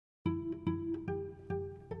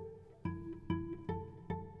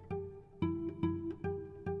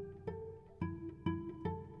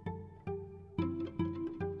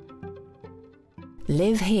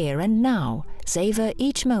Live here and now, savor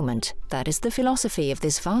each moment. That is the philosophy of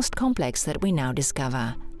this vast complex that we now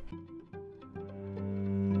discover.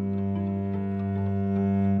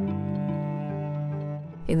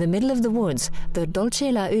 In the middle of the woods, the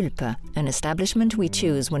Dolce La Hulpe, an establishment we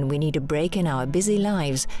choose when we need a break in our busy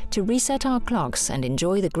lives to reset our clocks and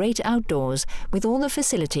enjoy the great outdoors with all the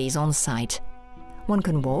facilities on site. One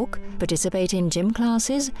can walk, participate in gym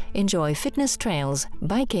classes, enjoy fitness trails,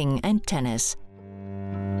 biking and tennis.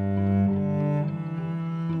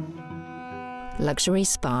 Luxury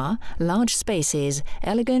spa, large spaces,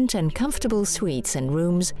 elegant and comfortable suites and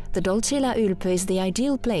rooms, the Dolce La Hulpe is the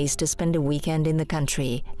ideal place to spend a weekend in the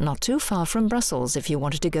country, not too far from Brussels if you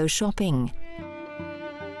wanted to go shopping.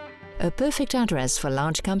 A perfect address for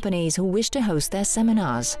large companies who wish to host their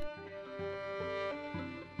seminars.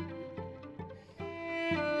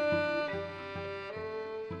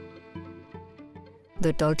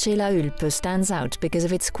 The Dolce La Hulpe stands out because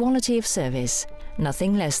of its quality of service.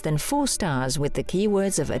 Nothing less than 4 stars with the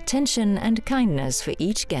keywords of attention and kindness for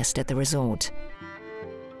each guest at the resort.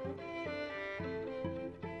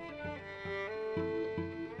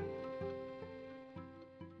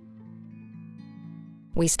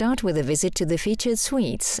 We start with a visit to the featured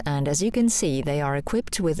suites, and as you can see, they are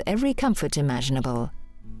equipped with every comfort imaginable.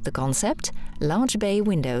 The concept? Large bay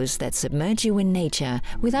windows that submerge you in nature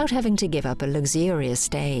without having to give up a luxurious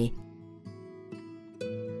stay.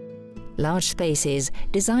 Large spaces,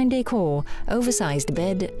 design decor, oversized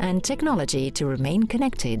bed and technology to remain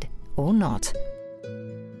connected, or not.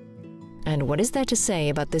 And what is there to say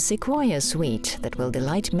about the Sequoia suite that will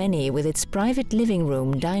delight many with its private living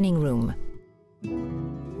room, dining room?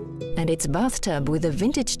 And its bathtub with a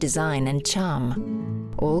vintage design and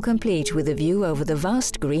charm, all complete with a view over the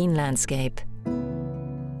vast green landscape.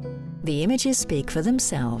 The images speak for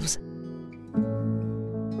themselves.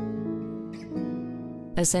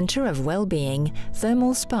 A center of well-being,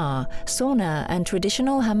 thermal spa, sauna and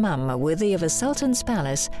traditional hammam are worthy of a sultan's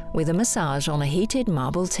palace with a massage on a heated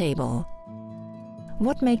marble table.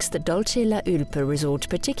 What makes the Dolce La Hulpe resort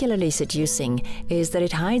particularly seducing is that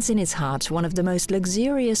it hides in its heart one of the most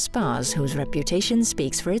luxurious spas whose reputation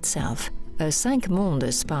speaks for itself. A Cinq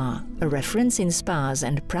Mondes spa, a reference in spas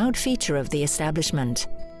and proud feature of the establishment.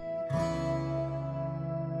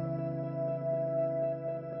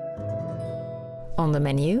 On the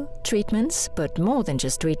menu, treatments, but more than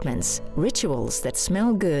just treatments, rituals that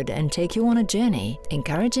smell good and take you on a journey,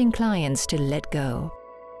 encouraging clients to let go.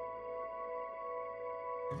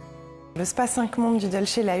 The Cinq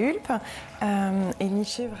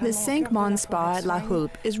Mondes Spa at La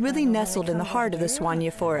Hulpe is really nestled in the heart of the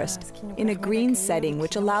Soignes forest, in a green setting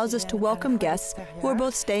which allows us to welcome guests who are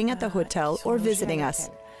both staying at the hotel or visiting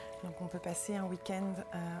us.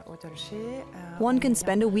 One can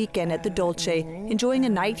spend a weekend at the Dolce, enjoying a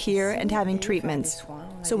night here and having treatments.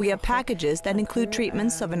 So we have packages that include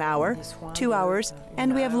treatments of an hour, 2 hours,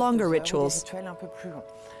 and we have longer rituals.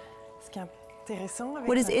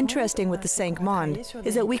 What is interesting with the Cinq Mondes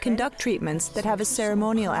is that we conduct treatments that have a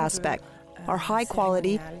ceremonial aspect, are high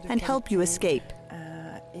quality, and help you escape.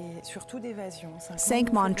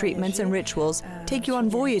 Cinq Mondes treatments and rituals take you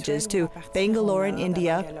on voyages to Bangalore in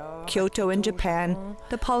India, Kyoto in Japan,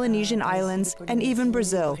 the Polynesian Islands, and even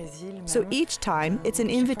Brazil. So each time, it's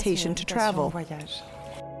an invitation to travel.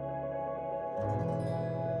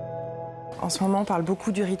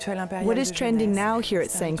 What is trending now here at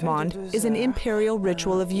Cinq Mondes is an imperial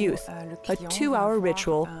ritual of youth, a 2-hour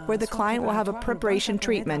ritual where the client will have a preparation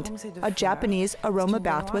treatment, a Japanese aroma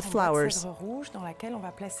bath with flowers.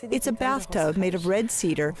 It's a bathtub made of red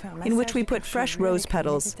cedar in which we put fresh rose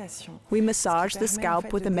petals. We massage the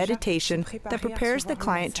scalp with a meditation that prepares the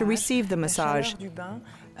client to receive the massage.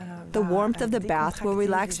 The warmth of the bath will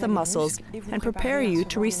relax the muscles and prepare you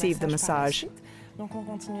to receive the massage.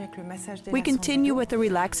 We continue with a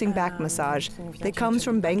relaxing back massage that comes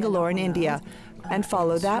from Bangalore in India and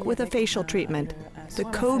follow that with a facial treatment, the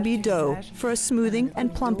Kobe dough, for a smoothing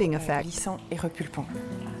and plumping effect.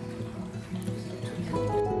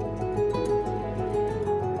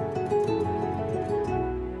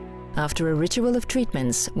 After a ritual of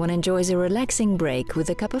treatments, one enjoys a relaxing break with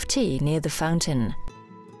a cup of tea near the fountain,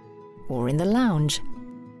 or in the lounge,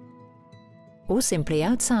 or simply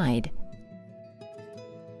outside.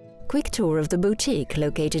 Quick tour of the boutique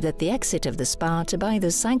located at the exit of the spa to buy the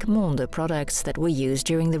Cinq Mondes products that were used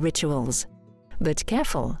during the rituals. But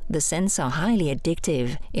careful, the scents are highly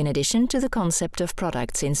addictive, in addition to the concept of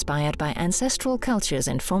products inspired by ancestral cultures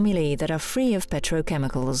and formulae that are free of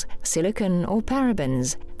petrochemicals, silicone or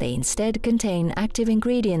parabens. They instead contain active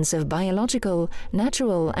ingredients of biological,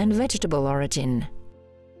 natural and vegetable origin.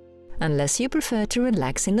 unless you prefer to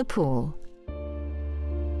relax in the pool.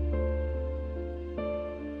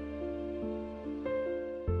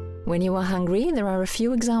 When you are hungry, there are a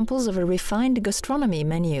few examples of a refined gastronomy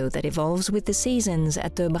menu that evolves with the seasons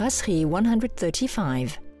at the Brasserie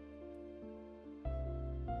 135.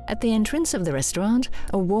 At the entrance of the restaurant,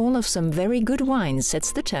 a wall of some very good wines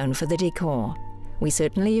sets the tone for the decor. We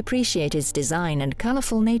certainly appreciate its design and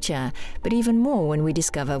colorful nature, but even more when we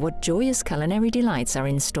discover what joyous culinary delights are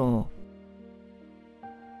in store.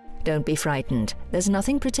 Don't be frightened, there's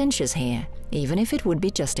nothing pretentious here, even if it would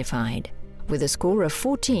be justified. With a score of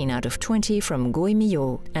 14 out of 20 from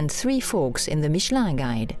Goemio and 3 forks in the Michelin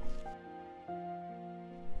Guide.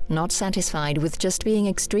 Not satisfied with just being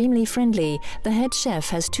extremely friendly, the head chef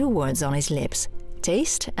has 2 words on his lips: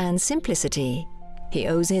 taste and simplicity. He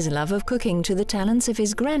owes his love of cooking to the talents of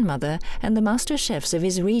his grandmother and the master chefs of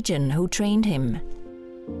his region who trained him.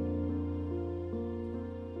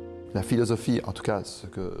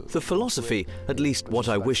 The philosophy, at least what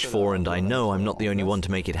I wish for, and I know I'm not the only one to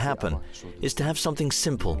make it happen, is to have something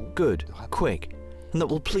simple, good, quick, and that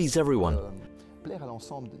will please everyone.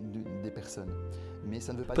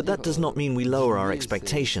 But that does not mean we lower our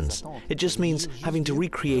expectations. It just means having to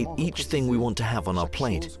recreate each thing we want to have on our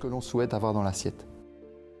plate.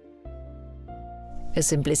 A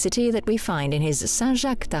simplicity that we find in his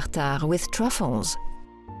Saint-Jacques tartare with truffles.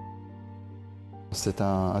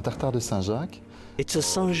 It's a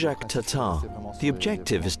Saint-Jacques tartare. The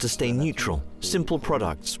objective is to stay neutral, simple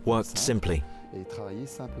products worked simply.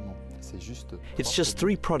 It's just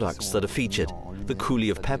 3 products that are featured: the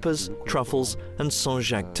coulis of peppers, truffles and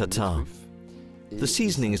Saint-Jacques tartare. The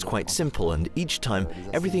seasoning is quite simple, and each time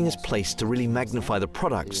everything is placed to really magnify the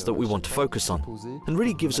products that we want to focus on, and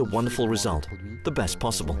really gives a wonderful result, the best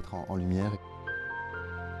possible.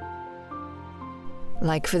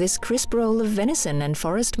 Like for this crisp roll of venison and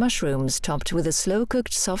forest mushrooms topped with a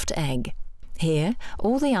slow-cooked soft egg. Here,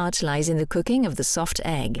 all the art lies in the cooking of the soft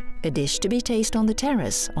egg, a dish to be tasted on the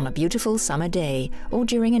terrace on a beautiful summer day or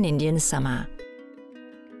during an Indian summer.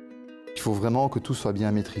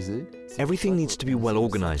 Everything needs to be well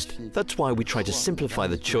organized. That's why we try to simplify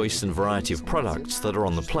the choice and variety of products that are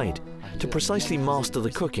on the plate, to precisely master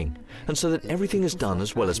the cooking, and so that everything is done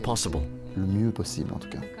as well as possible.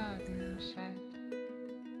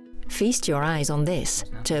 Feast your eyes on this: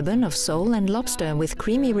 turban of sole and lobster with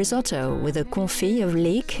creamy risotto with a confit of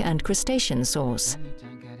leek and crustacean sauce.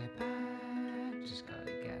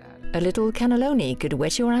 A little cannelloni could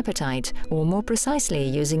whet your appetite, or more precisely,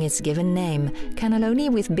 using its given name, cannelloni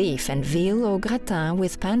with beef and veal or gratin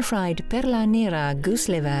with pan-fried perla nera, goose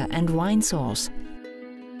liver and wine sauce.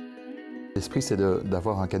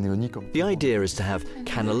 The idea is to have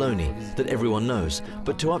cannelloni that everyone knows,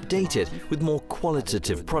 but to update it with more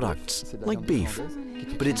qualitative products, like beef.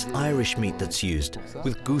 But it's Irish meat that's used,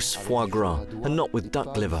 with goose foie gras, and not with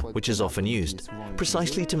duck liver, which is often used,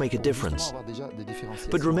 precisely to make a difference,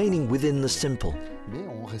 but remaining within the simple.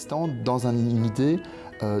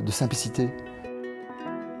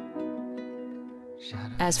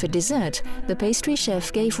 As for dessert, the pastry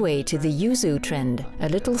chef gave way to the yuzu trend, a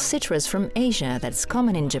little citrus from Asia that's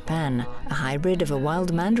common in Japan, a hybrid of a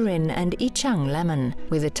wild mandarin and ichang lemon,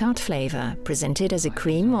 with a tart flavor, presented as a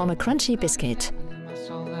cream on a crunchy biscuit.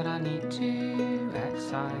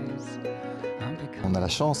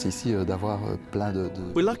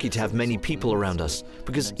 We're lucky to have many people around us,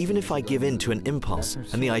 because even if I give in to an impulse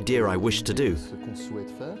and the idea I wish to do,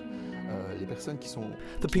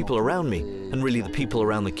 the people around me, and really the people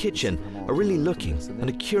around the kitchen, are really looking and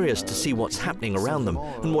are curious to see what's happening around them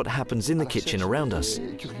and what happens in the kitchen around us.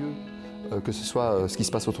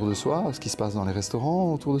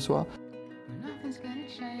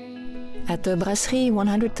 At the Brasserie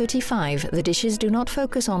 135, the dishes do not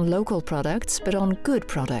focus on local products, but on good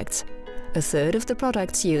products. A third of the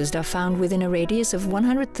products used are found within a radius of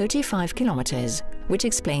 135 kilometers, which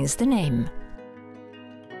explains the name.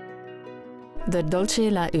 The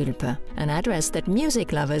Dolce La Hulpe, an address that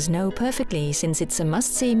music lovers know perfectly, since it's a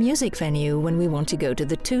must-see music venue when we want to go to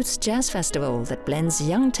the Toots Jazz Festival that blends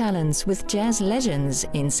young talents with jazz legends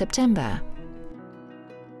in September.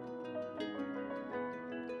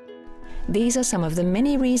 These are some of the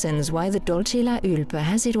many reasons why the Dolce La Hulpe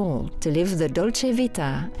has it all, to live the Dolce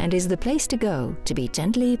Vita, and is the place to go to be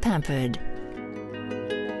gently pampered.